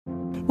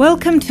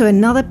Welcome to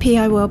another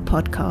PI World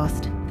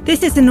podcast.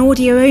 This is an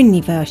audio-only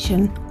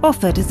version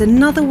offered as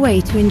another way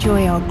to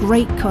enjoy our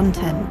great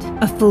content.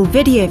 A full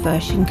video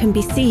version can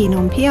be seen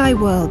on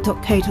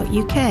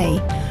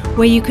piworld.co.uk,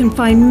 where you can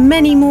find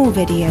many more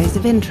videos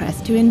of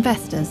interest to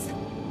investors.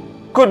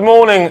 Good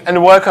morning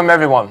and welcome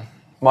everyone.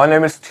 My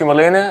name is Timo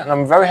Lehne and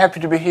I'm very happy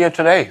to be here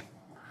today.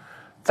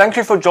 Thank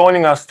you for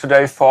joining us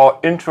today for our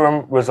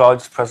interim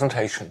results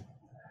presentation.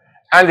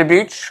 Andy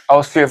Beach,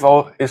 our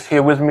CFO, is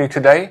here with me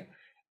today,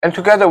 and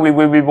together we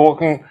will be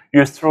walking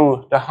you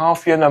through the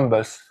half-year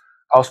numbers,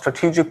 our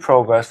strategic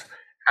progress,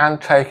 and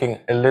taking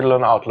a little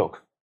on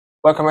outlook.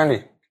 Welcome,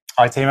 Andy.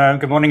 Hi, Timo.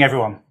 Good morning,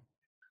 everyone.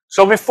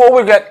 So before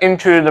we get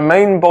into the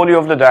main body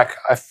of the deck,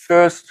 I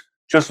first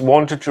just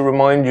wanted to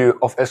remind you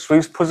of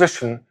SThree's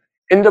position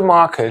in the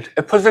market,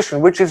 a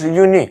position which is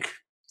unique.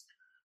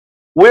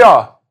 We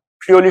are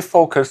purely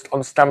focused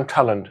on STEM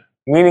talent,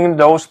 meaning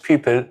those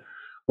people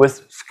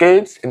with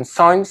skills in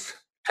science,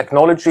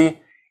 technology,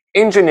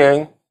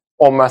 engineering,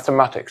 or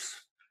mathematics,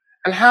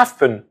 and have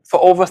been for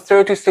over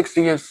 36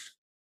 years.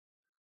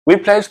 We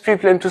place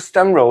people into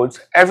STEM roles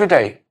every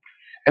day,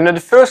 and in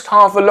the first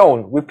half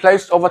alone, we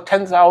placed over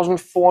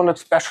 10,400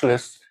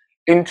 specialists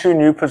into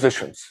new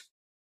positions.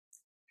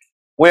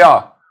 We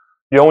are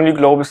the only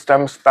global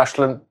STEM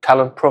special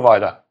talent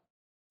provider.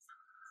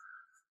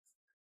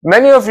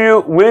 Many of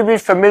you will be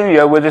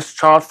familiar with this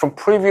chart from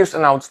previous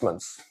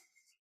announcements.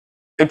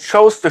 It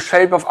shows the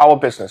shape of our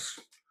business,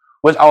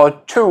 with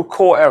our two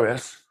core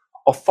areas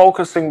of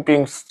focusing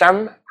being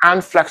STEM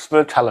and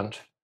flexible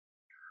talent.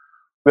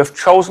 We have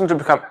chosen to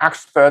become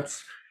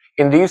experts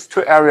in these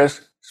two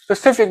areas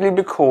specifically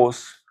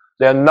because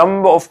there are a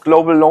number of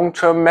global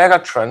long-term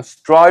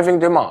megatrends driving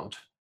demand,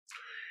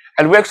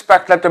 and we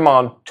expect that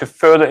demand to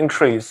further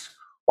increase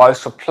while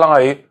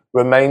supply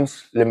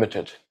remains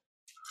limited.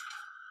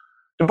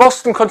 The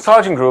Boston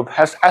Consulting Group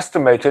has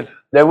estimated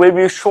there will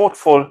be a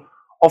shortfall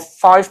of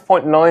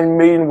 5.9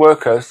 million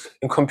workers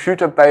in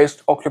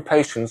computer-based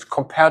occupations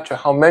compared to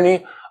how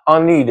many are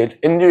needed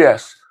in the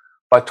US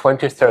by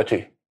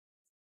 2030.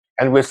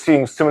 And we're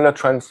seeing similar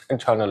trends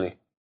internally.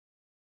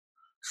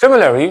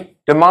 Similarly,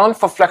 demand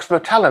for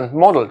flexible talent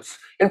models,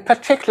 in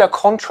particular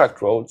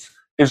contract roles,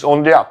 is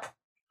on the up,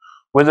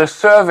 with a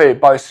survey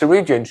by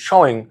Ceridian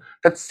showing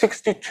that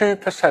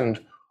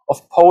 62%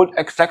 of polled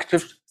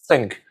executives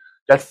think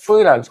that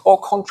freelance or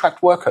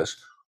contract workers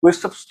will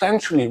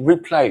substantially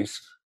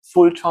replace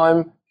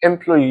full-time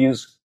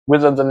employees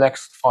within the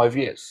next 5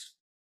 years.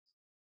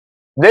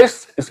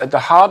 This is at the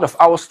heart of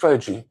our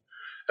strategy,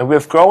 and we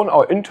have grown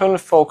our internal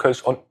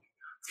focus on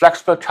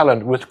flexible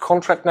talent with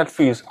contract net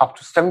fees up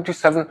to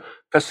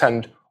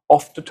 77%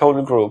 of the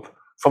total group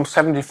from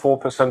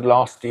 74%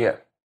 last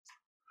year.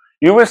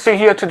 You will see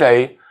here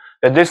today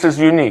that this is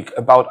unique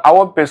about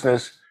our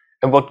business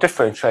and what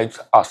differentiates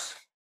us.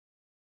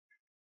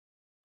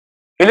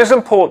 It is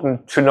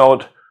important to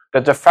note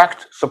that the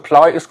fact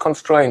supply is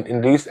constrained in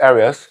these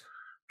areas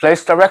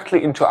plays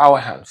directly into our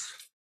hands.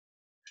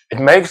 It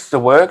makes the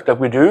work that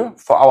we do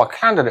for our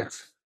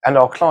candidates and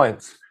our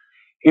clients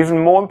even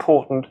more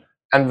important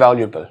and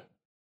valuable.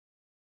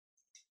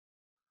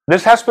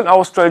 This has been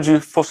our strategy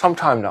for some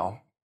time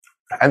now,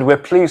 and we're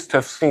pleased to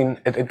have seen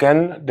it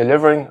again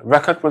delivering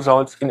record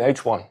results in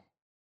H1.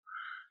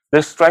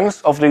 The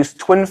strengths of these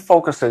twin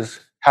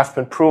focuses have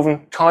been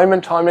proven time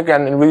and time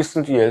again in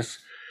recent years,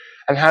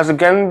 and has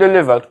again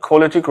delivered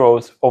quality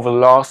growth over the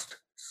last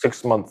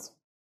 6 months.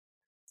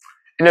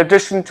 In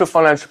addition to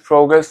financial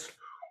progress,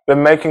 we're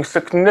making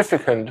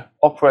significant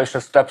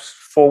operational steps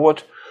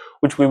forward,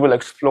 which we will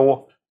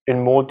explore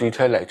in more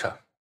detail later.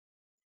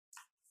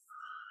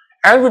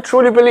 And we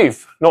truly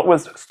believe,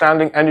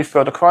 notwithstanding any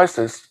further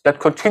crisis, that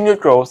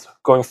continued growth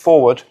going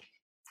forward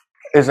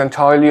is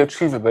entirely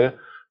achievable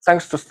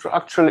thanks to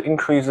structural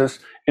increases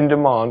in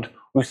demand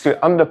we see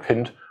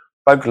underpinned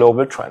by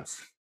global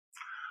trends.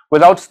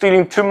 Without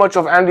stealing too much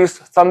of Andy's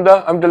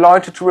thunder, I'm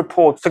delighted to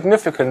report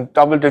significant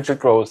double-digit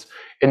growth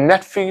in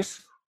net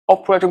fees,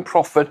 operating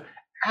profit,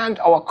 and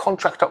our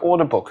contractor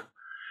order book,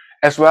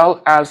 as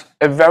well as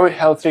a very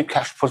healthy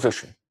cash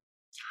position.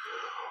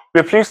 We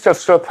are pleased to have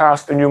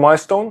surpassed a new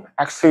milestone,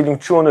 exceeding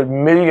 200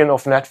 million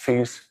of net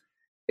fees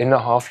in a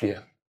half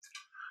year.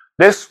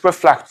 This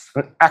reflects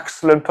an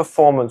excellent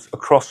performance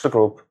across the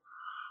group,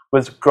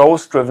 with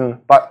growth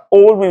driven by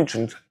all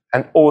regions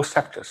and all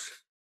sectors.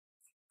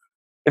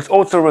 It's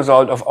also a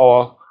result of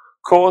our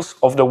course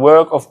of the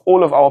work of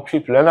all of our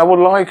people, and I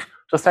would like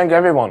to thank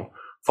everyone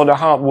for their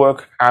hard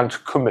work and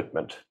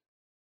commitment.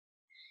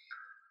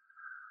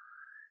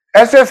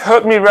 As you've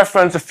heard me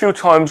reference a few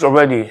times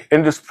already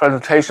in this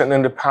presentation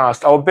in the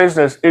past, our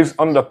business is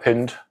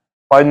underpinned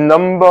by a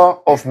number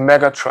of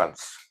mega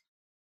trends.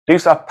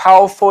 These are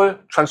powerful,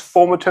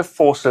 transformative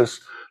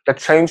forces that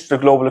change the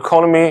global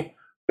economy,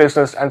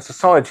 business, and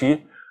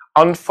society,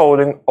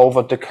 unfolding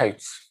over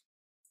decades.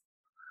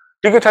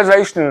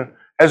 Digitization,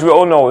 as we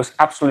all know, is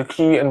absolutely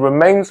key and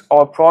remains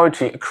our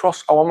priority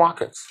across our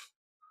markets.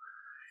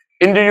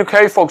 In the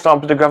UK, for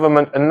example, the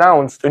government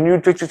announced a new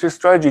digital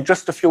strategy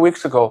just a few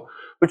weeks ago,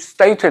 which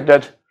stated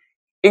that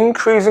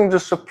increasing the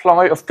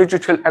supply of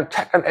digital and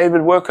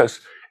tech-enabled workers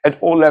at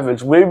all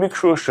levels will be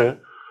crucial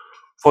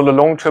for the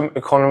long-term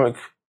economic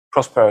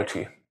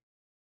prosperity.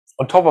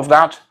 On top of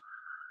that,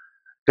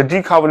 the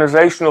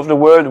decarbonization of the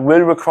world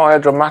will require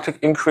a dramatic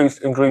increase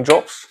in green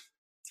jobs.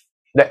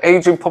 The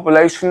aging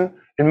population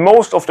in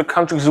most of the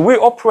countries we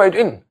operate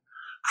in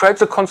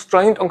creates a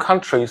constraint on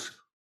countries'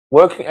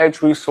 working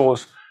age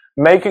resource,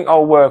 making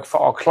our work for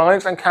our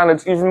clients and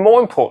candidates even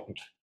more important.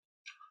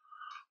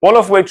 One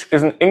of which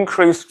is an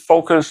increased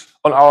focus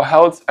on our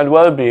health and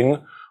well-being,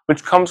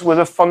 which comes with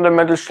a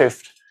fundamental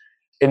shift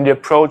in the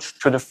approach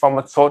to the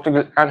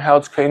pharmaceutical and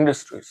healthcare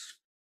industries.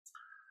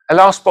 And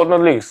last but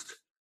not least,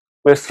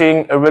 we're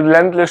seeing a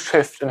relentless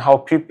shift in how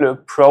people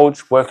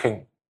approach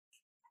working,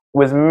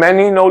 with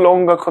many no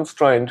longer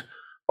constrained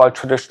by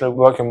traditional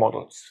working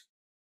models.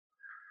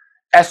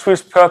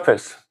 SThree's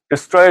purpose, the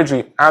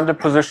strategy and the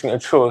position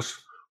ensures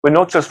we're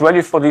not just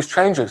ready for these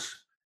changes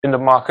in the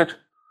market,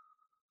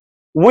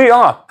 we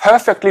are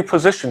perfectly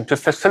positioned to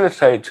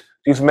facilitate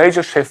these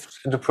major shifts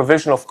in the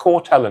provision of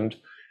core talent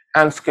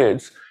and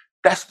skills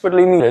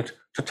desperately needed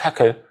to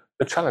tackle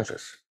the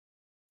challenges.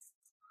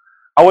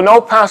 I will now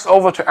pass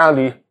over to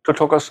Andy to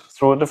talk us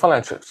through the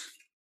financials.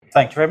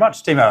 Thank you very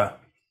much, Timo.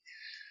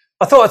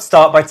 I thought I'd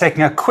start by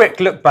taking a quick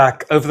look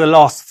back over the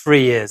last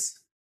 3 years.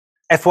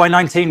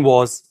 FY19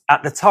 was,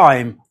 at the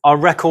time, our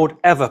record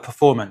ever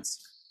performance.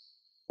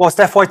 Whilst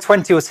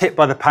FY20 was hit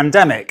by the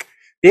pandemic,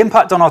 the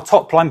impact on our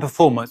top-line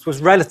performance was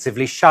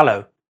relatively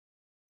shallow.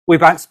 We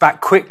bounced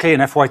back quickly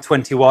in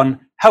FY21,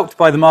 helped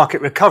by the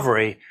market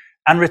recovery,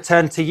 and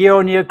returned to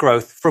year-on-year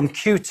growth from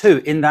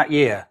Q2 in that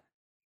year.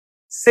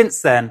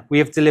 Since then, we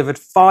have delivered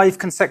 5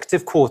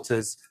 consecutive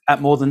quarters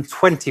at more than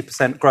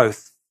 20%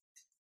 growth.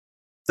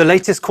 The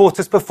latest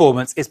quarter's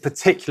performance is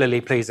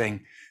particularly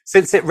pleasing,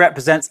 since it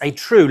represents a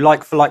true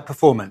like-for-like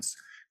performance,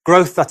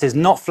 growth that is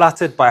not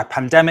flattered by a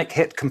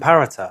pandemic-hit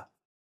comparator.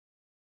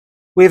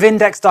 We have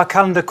indexed our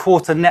calendar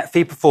quarter net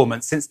fee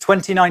performance since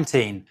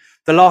 2019,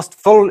 the last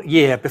full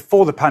year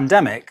before the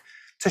pandemic,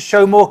 to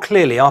show more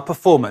clearly our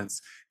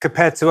performance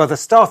compared to other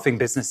staffing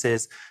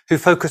businesses who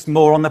focus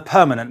more on the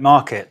permanent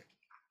market.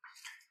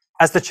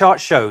 As the chart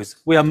shows,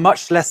 we are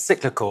much less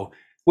cyclical,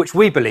 which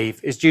we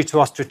believe is due to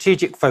our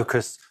strategic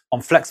focus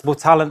on flexible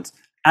talent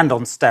and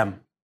on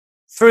STEM.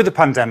 Through the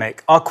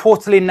pandemic, our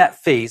quarterly net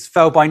fees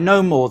fell by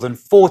no more than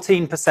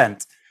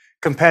 14%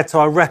 compared to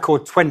our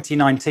record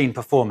 2019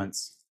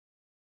 performance.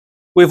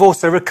 We've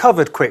also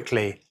recovered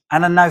quickly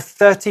and are now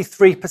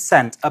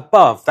 33%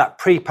 above that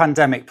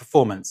pre-pandemic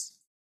performance.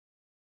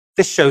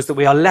 This shows that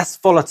we are less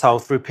volatile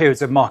through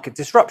periods of market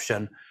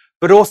disruption,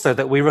 but also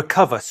that we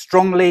recover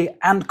strongly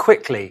and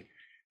quickly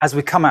as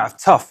we come out of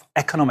tough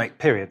economic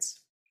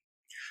periods.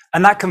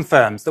 And that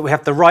confirms that we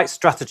have the right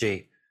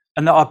strategy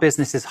and that our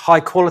business is high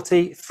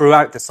quality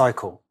throughout the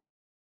cycle.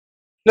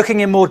 Looking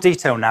in more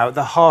detail now at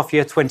the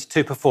half-year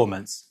 22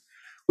 performance,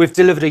 we've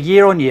delivered a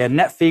year-on-year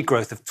net fee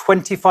growth of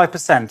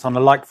 25% on a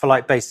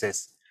like-for-like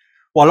basis,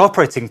 while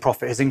operating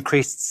profit has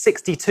increased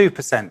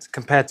 62%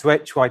 compared to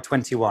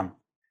HY21.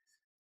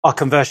 Our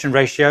conversion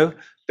ratio,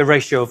 the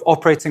ratio of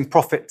operating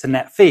profit to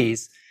net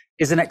fees,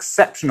 is an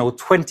exceptional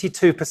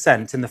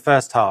 22% in the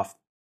first half.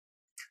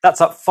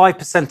 That's up 5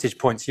 percentage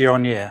points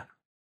year-on-year.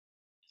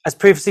 As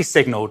previously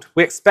signalled,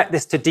 we expect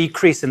this to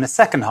decrease in the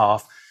second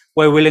half,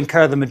 where we'll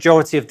incur the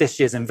majority of this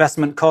year's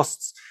investment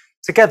costs,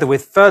 together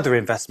with further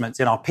investments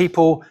in our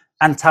people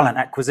and talent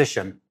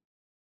acquisition.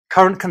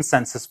 Current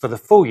consensus for the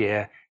full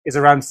year is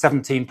around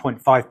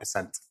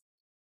 17.5%.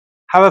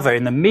 However,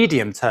 in the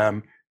medium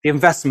term, the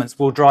investments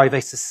will drive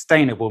a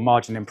sustainable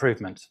margin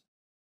improvement.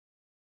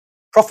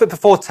 Profit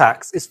before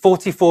tax is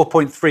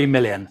 44.3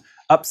 million,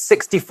 up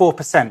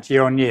 64%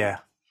 year-on-year.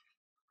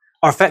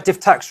 Our effective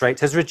tax rate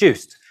has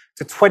reduced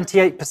to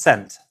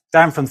 28%,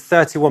 down from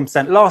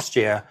 31% last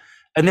year,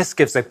 and this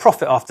gives a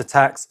profit after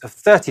tax of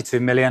 32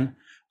 million,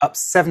 up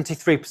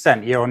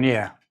 73%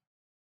 year-on-year.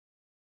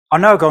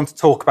 I'm now going to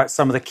talk about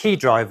some of the key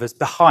drivers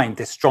behind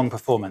this strong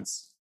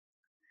performance.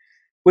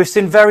 We've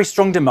seen very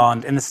strong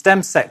demand in the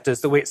STEM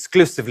sectors that we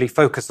exclusively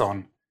focus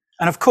on.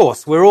 And of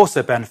course, we're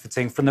also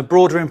benefiting from the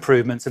broader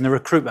improvements in the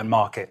recruitment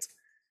market.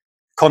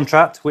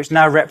 Contract, which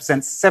now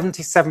represents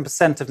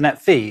 77% of net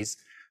fees,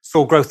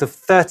 saw growth of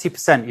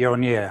 30%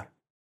 year-on-year.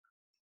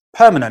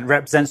 Permanent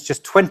represents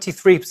just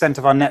 23%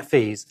 of our net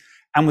fees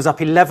and was up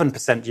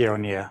 11%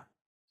 year-on-year.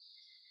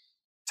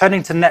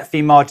 Turning to net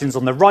fee margins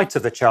on the right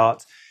of the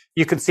chart,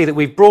 you can see that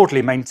we've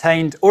broadly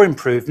maintained or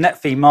improved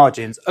net fee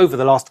margins over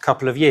the last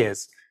couple of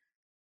years.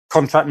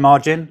 Contract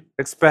margin,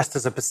 expressed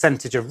as a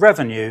percentage of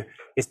revenue,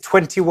 is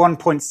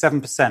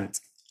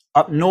 21.7%,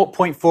 up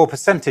 0.4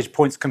 percentage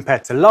points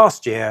compared to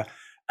last year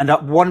and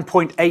up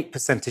 1.8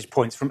 percentage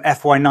points from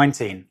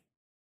FY19.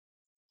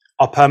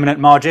 Our permanent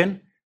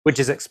margin, which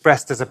is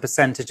expressed as a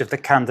percentage of the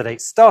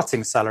candidate's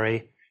starting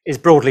salary, is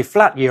broadly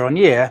flat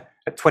year-on-year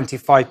at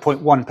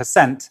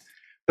 25.1%,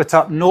 but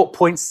up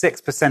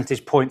 0.6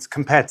 percentage points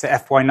compared to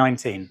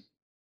FY19.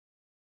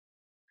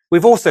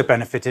 We've also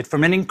benefited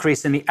from an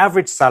increase in the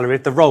average salary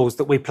of the roles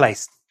that we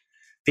placed.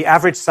 The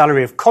average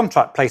salary of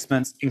contract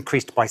placements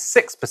increased by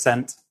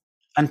 6%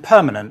 and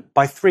permanent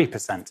by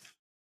 3%.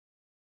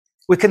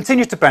 We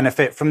continue to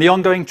benefit from the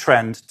ongoing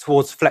trend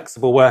towards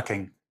flexible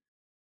working.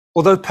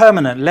 Although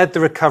permanent led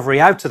the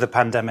recovery out of the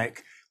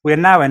pandemic, we are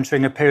now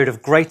entering a period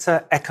of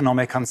greater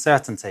economic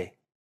uncertainty.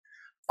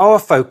 Our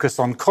focus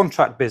on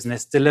contract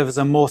business delivers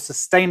a more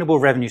sustainable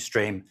revenue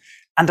stream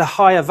and a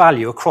higher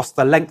value across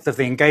the length of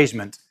the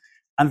engagement,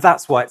 and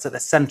that's why it's at the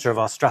centre of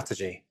our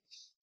strategy.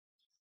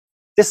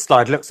 This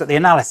slide looks at the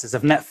analysis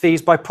of net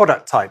fees by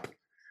product type.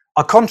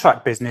 Our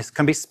contract business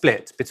can be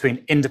split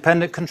between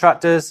independent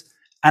contractors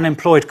and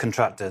employed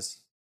contractors.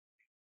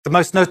 The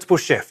most notable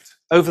shift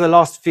over the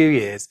last few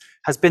years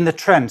has been the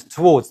trend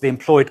towards the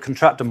employed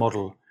contractor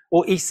model,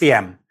 or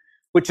ECM,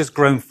 which has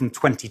grown from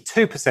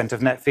 22%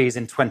 of net fees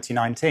in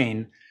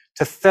 2019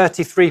 to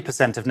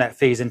 33% of net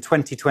fees in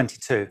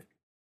 2022.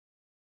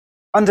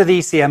 Under the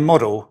ECM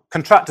model,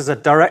 contractors are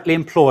directly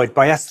employed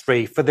by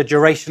S3 for the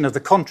duration of the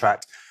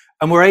contract,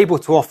 and we're able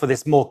to offer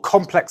this more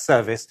complex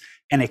service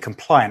in a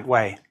compliant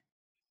way.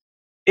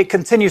 It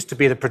continues to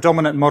be the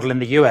predominant model in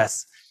the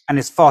US and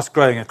is fast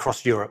growing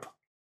across Europe.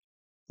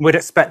 We'd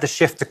expect the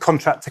shift to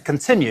contract to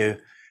continue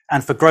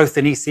and for growth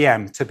in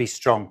ECM to be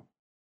strong.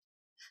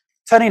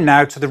 Turning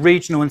now to the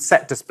regional and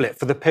sector split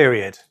for the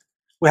period.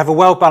 We have a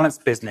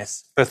well-balanced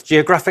business, both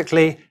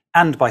geographically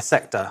and by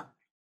sector.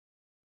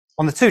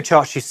 On the two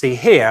charts you see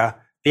here,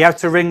 the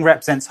outer ring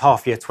represents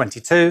half year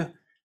 22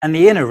 and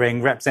the inner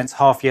ring represents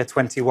half year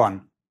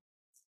 21.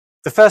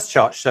 The first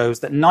chart shows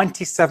that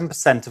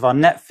 97% of our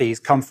net fees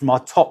come from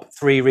our top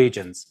three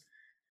regions.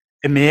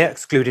 EMEA,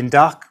 excluding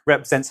DACH,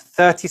 represents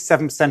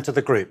 37% of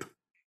the group,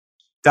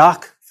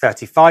 DACH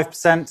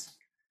 35%,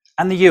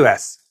 and the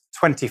US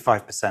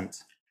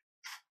 25%.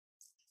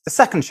 The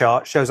second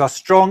chart shows our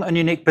strong and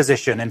unique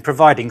position in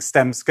providing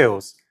STEM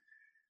skills.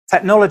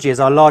 Technology is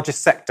our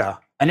largest sector,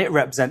 and it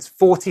represents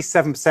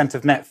 47%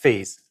 of net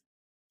fees.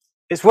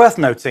 It's worth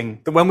noting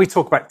that when we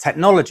talk about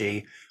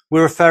technology,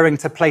 we're referring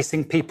to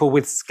placing people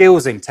with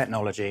skills in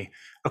technology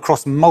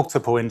across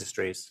multiple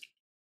industries.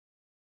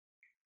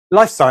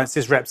 Life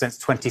sciences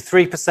represents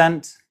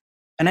 23%,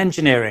 and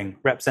engineering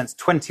represents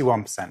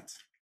 21%.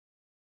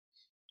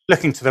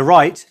 Looking to the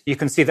right, you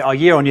can see that our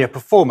year-on-year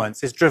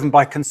performance is driven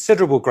by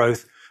considerable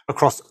growth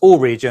across all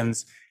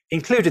regions,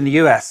 including the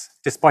US,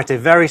 despite a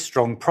very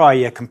strong prior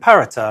year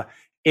comparator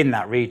in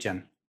that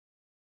region.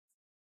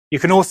 You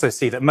can also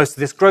see that most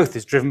of this growth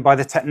is driven by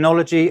the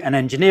technology and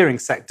engineering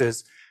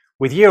sectors,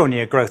 with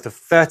year-on-year growth of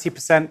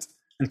 30%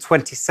 and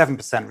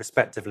 27%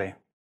 respectively.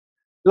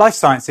 Life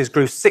sciences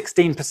grew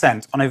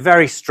 16% on a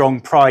very strong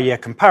prior year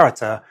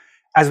comparator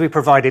as we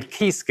provided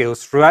key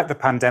skills throughout the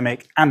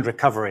pandemic and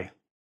recovery.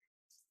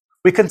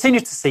 We continue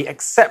to see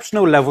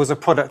exceptional levels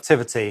of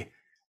productivity,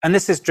 and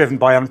this is driven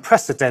by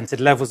unprecedented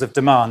levels of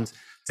demand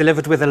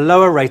delivered with a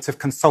lower rate of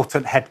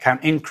consultant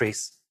headcount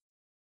increase.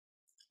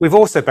 We've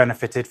also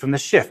benefited from the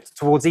shift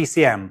towards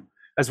ECM,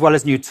 as well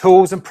as new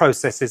tools and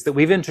processes that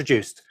we've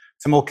introduced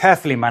to more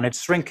carefully manage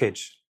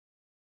shrinkage.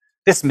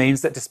 This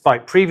means that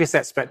despite previous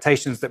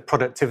expectations that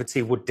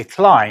productivity would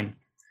decline,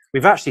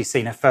 we've actually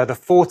seen a further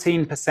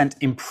 14%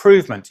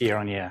 improvement year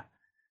on year.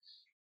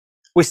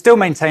 We still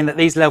maintain that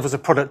these levels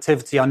of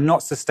productivity are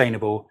not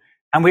sustainable,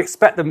 and we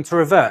expect them to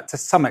revert to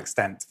some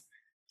extent.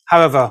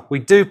 However, we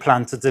do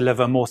plan to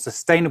deliver more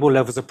sustainable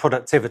levels of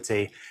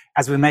productivity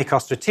as we make our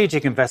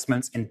strategic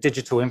investments in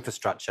digital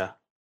infrastructure.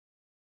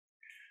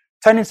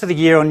 Turning to the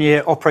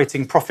year-on-year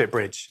operating profit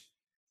bridge,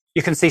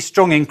 you can see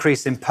strong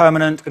increase in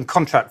permanent and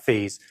contract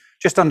fees,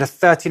 just under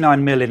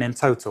 39 million in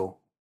total.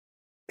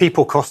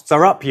 People costs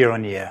are up year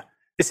on year.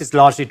 This is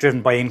largely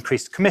driven by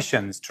increased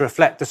commissions to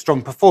reflect the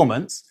strong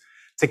performance,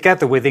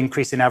 together with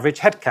increase in average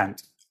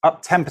headcount,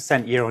 up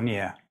 10% year on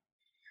year.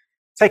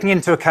 Taking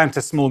into account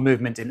a small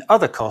movement in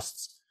other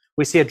costs,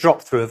 we see a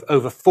drop through of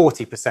over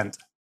 40%.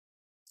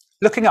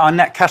 Looking at our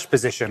net cash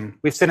position,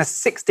 we've seen a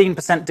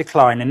 16%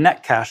 decline in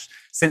net cash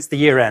since the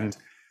year end,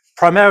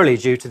 primarily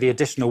due to the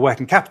additional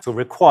working capital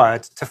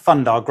required to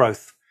fund our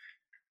growth.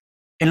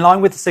 In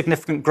line with the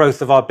significant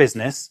growth of our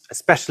business,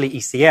 especially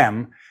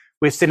ECM,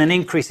 we've seen an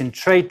increase in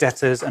trade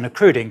debtors and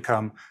accrued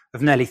income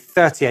of nearly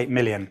 38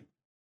 million.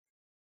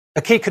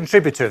 A key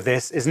contributor of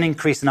this is an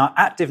increase in our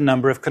active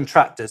number of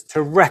contractors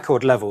to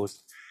record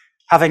levels,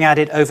 having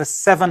added over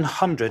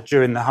 700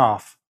 during the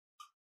half.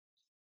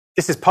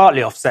 This is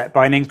partly offset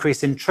by an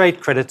increase in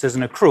trade creditors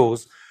and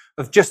accruals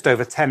of just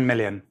over 10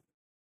 million.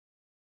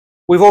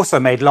 We've also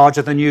made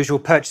larger than usual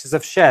purchases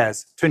of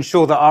shares to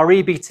ensure that our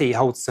EBT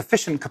holds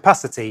sufficient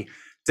capacity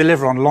to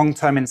deliver on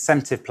long-term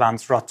incentive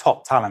plans for our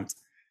top talent.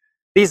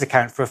 These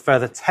account for a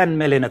further 10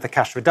 million of the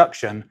cash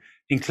reduction,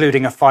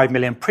 including a 5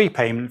 million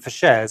prepayment for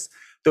shares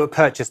that were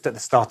purchased at the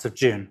start of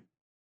June.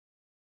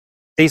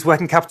 These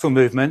working capital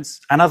movements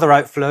and other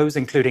outflows,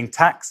 including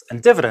tax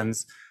and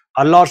dividends,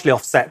 are largely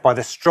offset by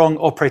the strong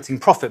operating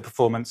profit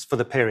performance for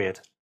the period.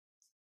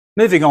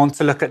 Moving on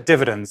to look at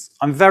dividends,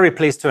 I'm very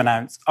pleased to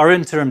announce our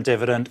interim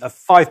dividend of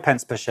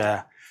 5p per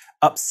share,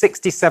 up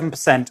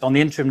 67% on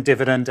the interim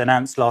dividend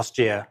announced last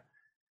year.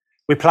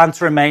 We plan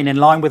to remain in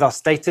line with our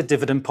stated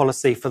dividend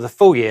policy for the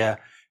full year,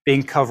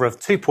 being cover of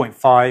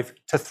 2.5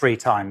 to 3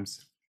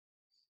 times.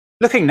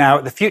 Looking now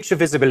at the future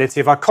visibility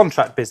of our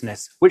contract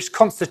business, which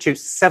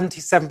constitutes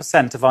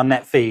 77% of our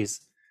net fees.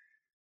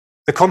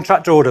 The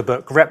contract order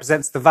book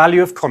represents the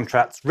value of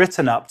contracts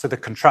written up to the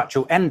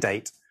contractual end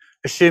date,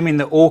 assuming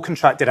that all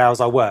contracted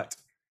hours are worked.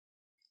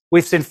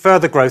 We've seen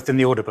further growth in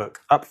the order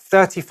book, up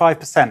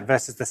 35%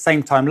 versus the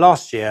same time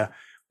last year,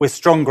 with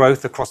strong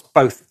growth across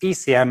both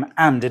ECM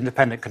and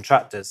independent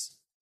contractors.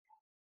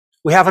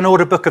 We have an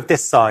order book of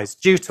this size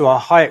due to our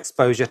high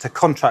exposure to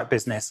contract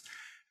business,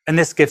 and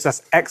this gives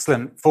us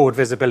excellent forward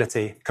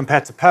visibility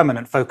compared to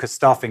permanent focused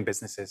staffing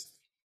businesses.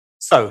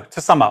 So,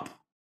 to sum up,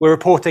 we're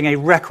reporting a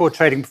record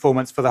trading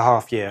performance for the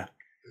half year.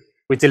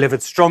 We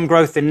delivered strong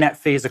growth in net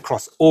fees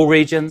across all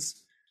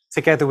regions,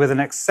 together with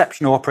an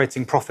exceptional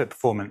operating profit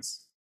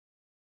performance.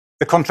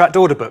 The contract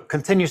order book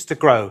continues to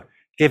grow,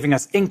 giving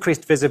us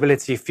increased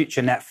visibility of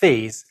future net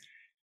fees,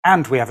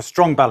 and we have a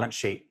strong balance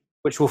sheet,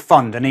 which will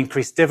fund an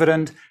increased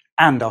dividend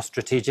and our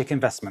strategic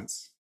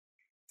investments.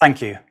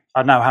 Thank you.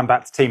 I'll now hand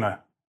back to Timo.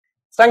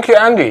 Thank you,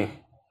 Andy.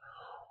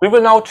 We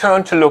will now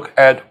turn to look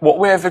at what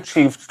we have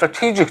achieved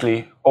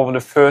strategically over the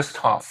first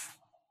half.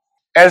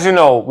 As you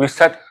know, we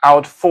set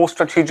out 4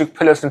 strategic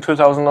pillars in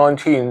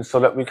 2019 so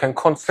that we can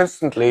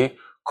consistently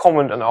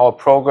comment on our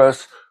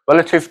progress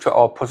relative to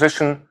our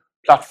position,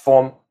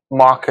 platform,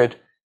 market,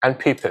 and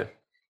people.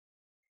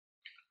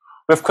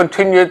 We've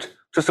continued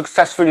to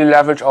successfully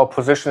leverage our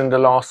position in the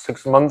last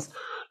 6 months,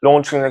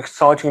 launching an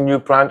exciting new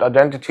brand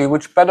identity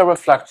which better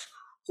reflects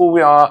who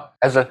we are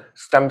as a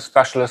STEM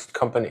specialist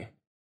company.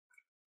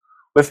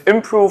 We've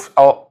improved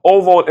our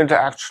overall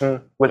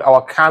interaction with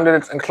our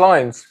candidates and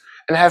clients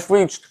and have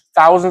reached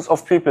thousands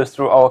of people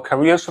through our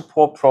career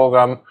support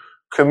program,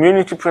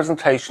 community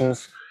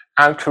presentations,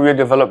 and career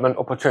development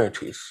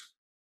opportunities.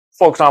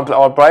 For example,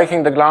 our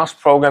Breaking the Glass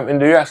program in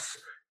the US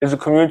is a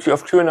community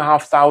of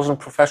 2,500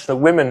 professional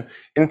women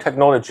in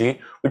technology,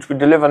 which we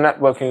deliver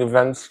networking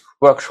events,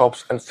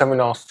 workshops, and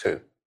seminars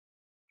to.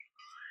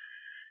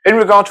 In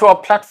regard to our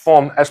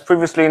platform, as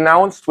previously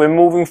announced, we're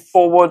moving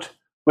forward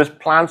with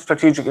planned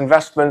strategic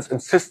investments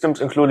in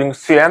systems including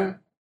CM,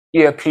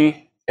 ERP,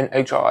 and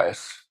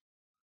HRIS.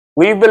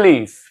 We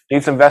believe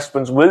these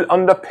investments will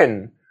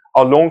underpin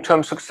our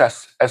long-term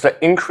success as they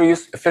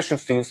increase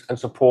efficiencies and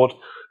support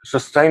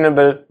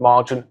sustainable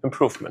margin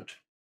improvement.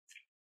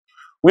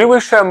 We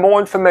will share more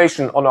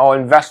information on our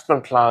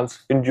investment plans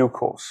in due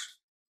course.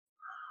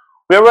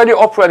 We are already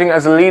operating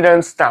as a leader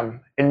in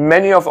STEM in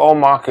many of our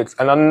markets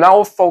and are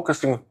now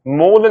focusing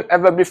more than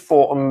ever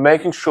before on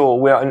making sure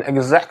we are in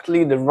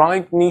exactly the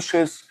right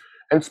niches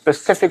and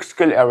specific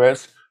skill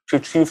areas to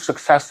achieve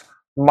success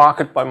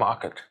market by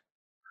market.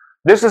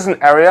 This is an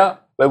area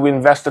where we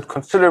invested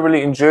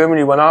considerably in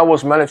Germany when I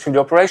was managing the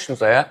operations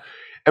there,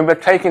 and we're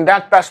taking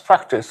that best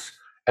practice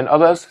and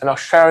others and are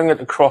sharing it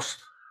across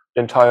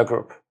the entire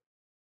group.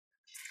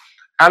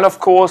 And of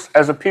course,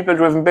 as a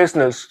people-driven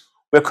business,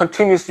 we're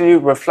continuously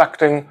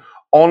reflecting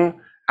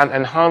on and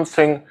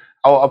enhancing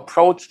our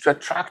approach to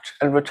attract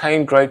and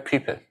retain great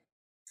people.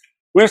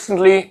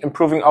 Recently,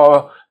 improving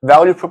our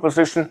value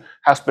proposition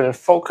has been in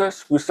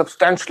focus. We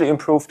substantially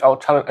improved our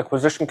talent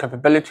acquisition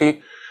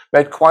capability,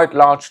 made quite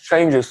large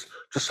changes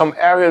to some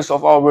areas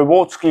of our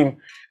reward scheme,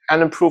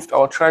 and improved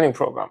our training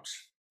programs.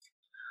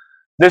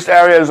 This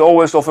area is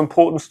always of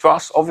importance to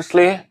us,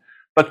 obviously,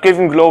 but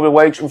given global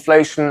wage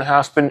inflation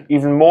has been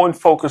even more in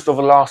focus over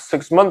the last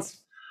 6 months,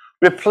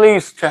 we're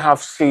pleased to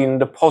have seen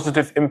the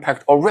positive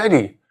impact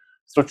already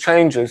through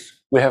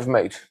changes we have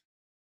made.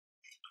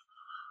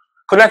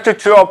 Connected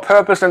to our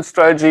purpose and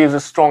strategy is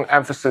a strong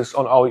emphasis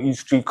on our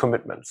ESG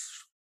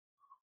commitments.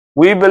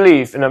 We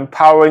believe in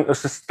empowering a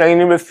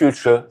sustainable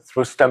future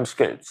through STEM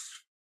skills,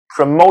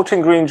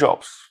 promoting green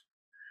jobs,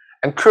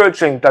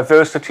 encouraging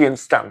diversity in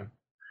STEM,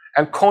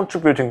 and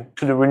contributing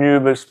to the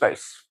renewable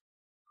space.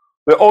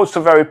 We're also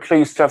very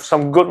pleased to have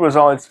some good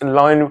results in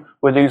line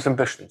with these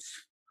ambitions.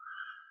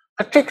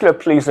 Particularly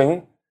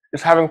pleasing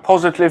is having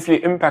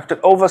positively impacted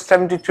over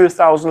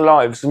 72,000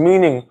 lives,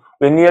 meaning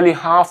we're nearly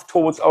half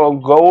towards our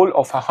goal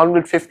of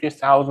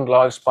 150,000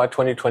 lives by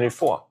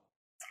 2024.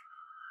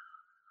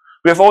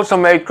 We have also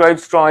made great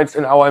strides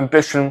in our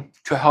ambition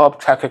to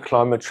help tackle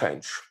climate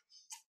change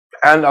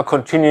and are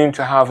continuing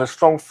to have a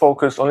strong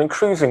focus on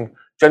increasing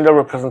gender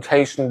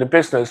representation in the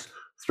business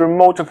through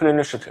multiple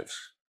initiatives.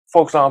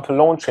 For example,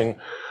 launching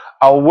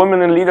our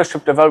Women in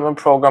Leadership Development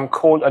program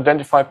called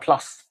Identify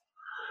Plus.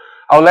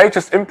 Our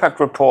latest impact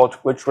report,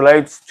 which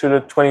relates to the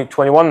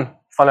 2021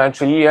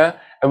 financial year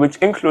and which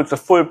includes a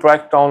full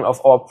breakdown of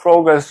our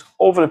progress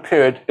over the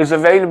period, is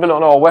available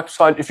on our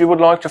website if you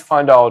would like to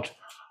find out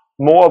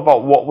more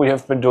about what we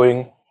have been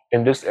doing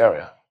in this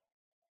area.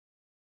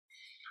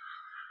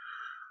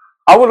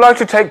 I would like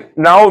to take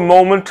now a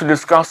moment to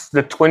discuss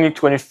the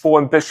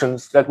 2024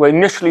 ambitions that were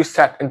initially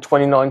set in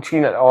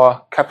 2019 at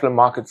our Capital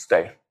Markets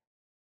Day.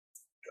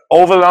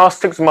 Over the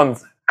last 6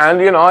 months,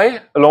 Andy and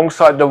I,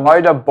 alongside the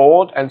wider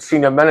board and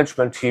senior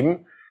management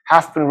team,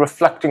 have been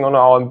reflecting on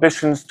our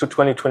ambitions to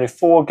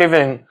 2024,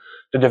 given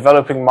the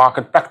developing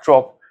market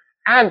backdrop,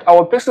 and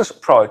our business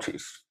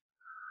priorities.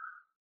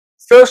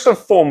 First and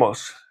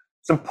foremost,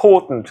 it's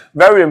important,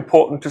 very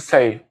important to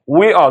say,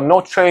 we are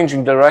not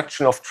changing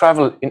direction of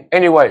travel in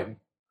any way.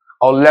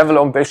 Our level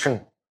of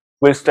ambition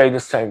will stay the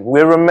same.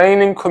 We're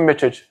remaining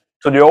committed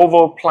to the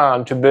overall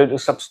plan to build a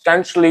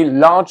substantially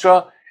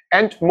larger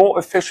and more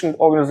efficient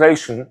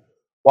organization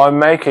while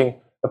making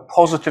a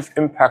positive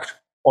impact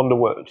on the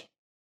world.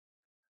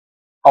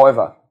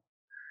 However,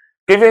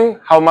 given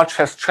how much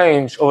has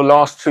changed over the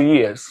last 2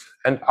 years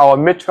and our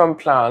midterm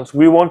plans,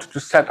 we wanted to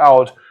set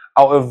out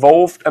our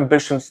evolved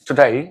ambitions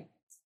today,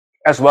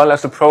 as well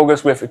as the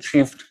progress we have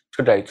achieved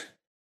to date.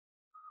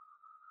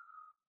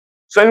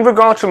 So in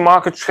regard to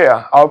market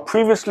share, our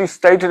previously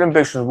stated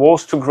ambition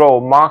was to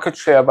grow market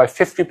share by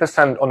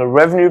 50% on a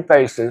revenue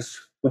basis,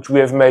 which we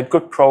have made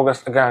good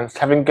progress against,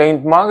 having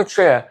gained market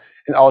share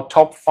in our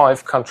top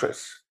 5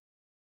 countries.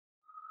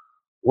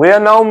 We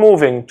are now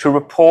moving to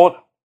report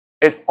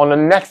it on a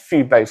net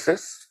fee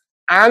basis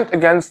and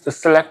against a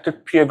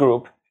selected peer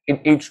group in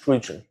each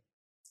region.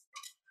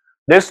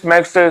 This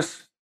makes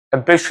this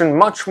ambition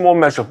much more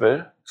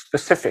measurable,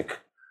 specific,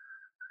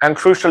 and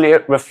crucially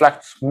it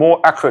reflects more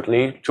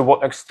accurately to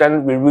what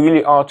extent we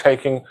really are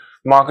taking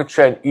market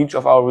share in each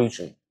of our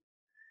regions.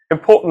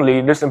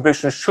 Importantly, this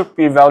ambition should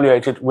be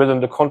evaluated within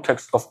the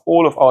context of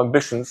all of our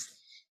ambitions,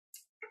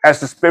 as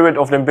the spirit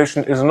of the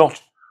ambition is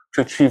not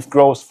to achieve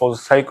growth for the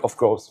sake of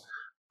growth,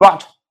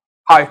 but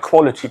high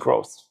quality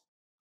growth.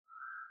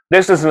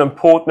 This is an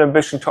important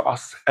ambition to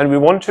us, and we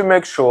want to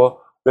make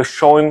sure we're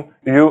showing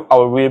you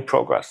our real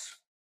progress.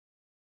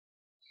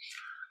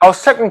 Our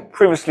second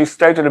previously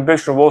stated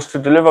ambition was to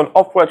deliver an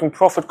operating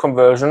profit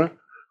conversion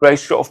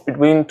ratio of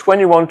between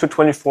 21 to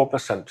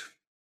 24%.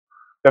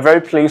 We're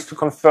very pleased to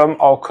confirm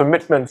our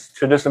commitments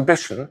to this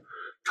ambition,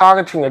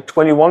 targeting a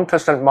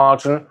 21%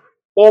 margin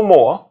or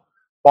more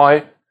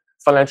by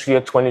financial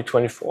year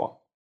 2024,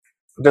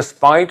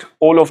 despite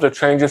all of the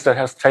changes that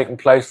has taken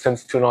place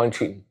since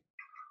 2019.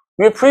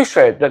 We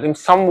appreciate that in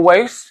some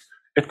ways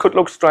it could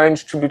look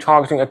strange to be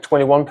targeting a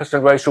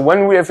 21% ratio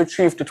when we have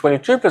achieved the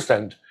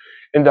 22%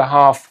 in the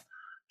half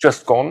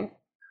just gone.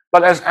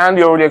 But as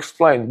Andy already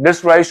explained,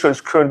 this ratio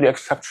is currently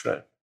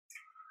exceptional.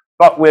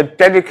 But we're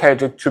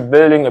dedicated to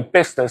building a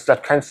business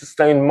that can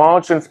sustain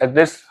margins at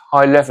this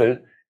high level,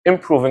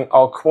 improving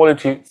our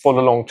quality for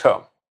the long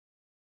term.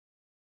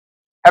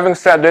 Having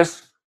said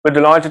this, we're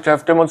delighted to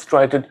have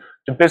demonstrated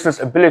the business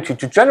ability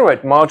to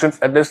generate margins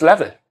at this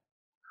level.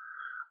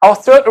 Our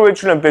third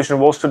original ambition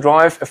was to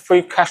drive a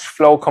free cash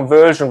flow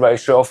conversion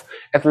ratio of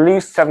at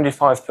least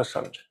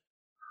 75%.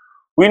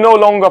 We no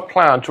longer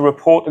plan to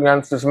report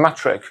against this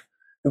metric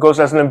because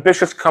as an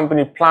ambitious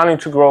company planning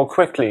to grow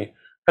quickly,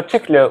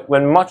 particularly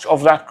when much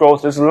of that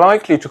growth is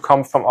likely to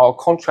come from our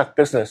contract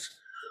business,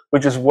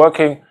 which is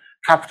working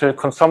capital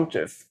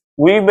consumptive,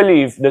 we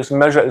believe this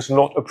measure is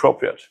not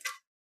appropriate.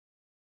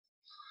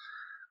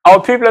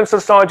 Our people and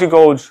society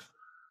goals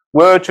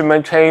were to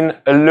maintain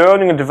a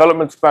learning and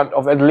development spend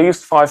of at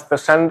least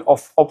 5%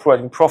 of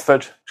operating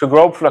profit, to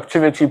grow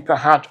productivity per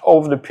head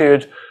over the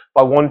period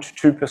by 1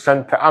 to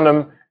 2% per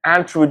annum,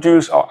 and to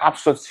reduce our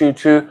absolute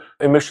CO2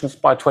 emissions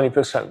by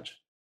 20%.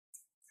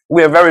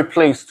 We are very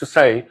pleased to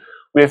say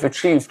we have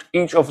achieved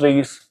each of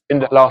these in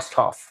the last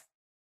half.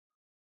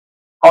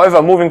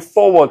 However, moving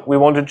forward, we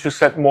wanted to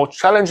set more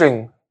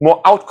challenging,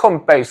 more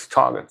outcome-based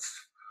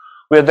targets.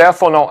 We are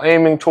therefore now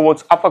aiming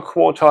towards upper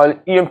quartile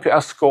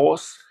eNPS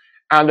scores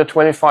and a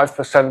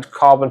 25%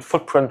 carbon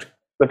footprint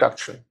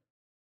reduction.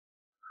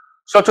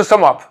 So to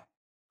sum up,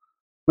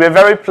 we are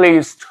very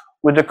pleased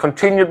with the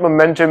continued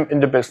momentum in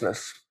the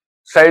business.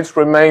 Sales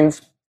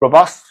remains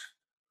robust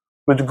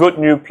with good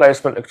new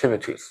placement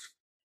activities.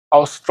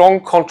 Our strong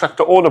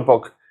contractor order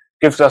book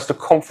gives us the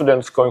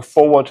confidence going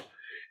forward,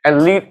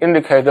 and lead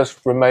indicators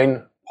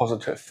remain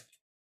positive.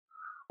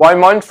 While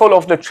mindful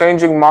of the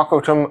changing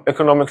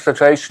macroeconomic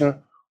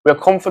situation, we are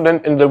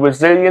confident in the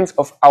resilience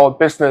of our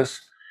business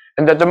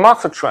and that the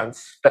market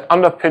trends that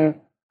underpin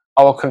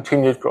our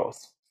continued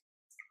growth.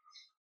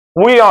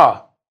 We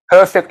are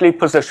perfectly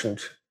positioned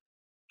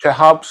to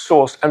help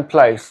source and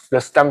place the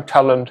STEM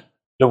talent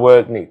the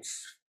world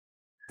needs.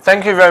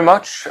 Thank you very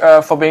much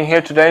for being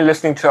here today,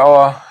 listening to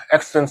our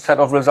excellent set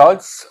of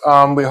results.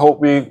 We hope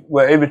we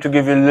were able to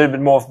give you a little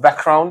bit more of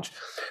background.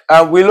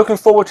 We're looking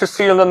forward to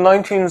see you on the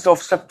 19th of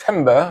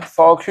September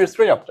for our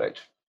Q3 update.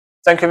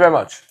 Thank you very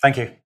much. Thank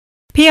you.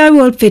 PI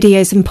World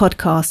videos and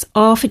podcasts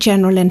are for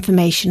general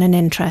information and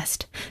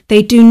interest.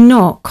 They do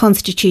not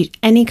constitute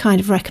any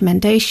kind of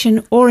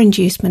recommendation or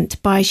inducement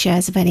to buy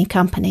shares of any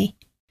company.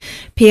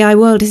 PI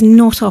World is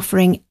not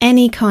offering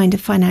any kind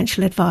of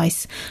financial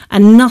advice,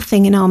 and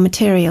nothing in our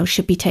material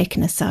should be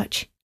taken as such.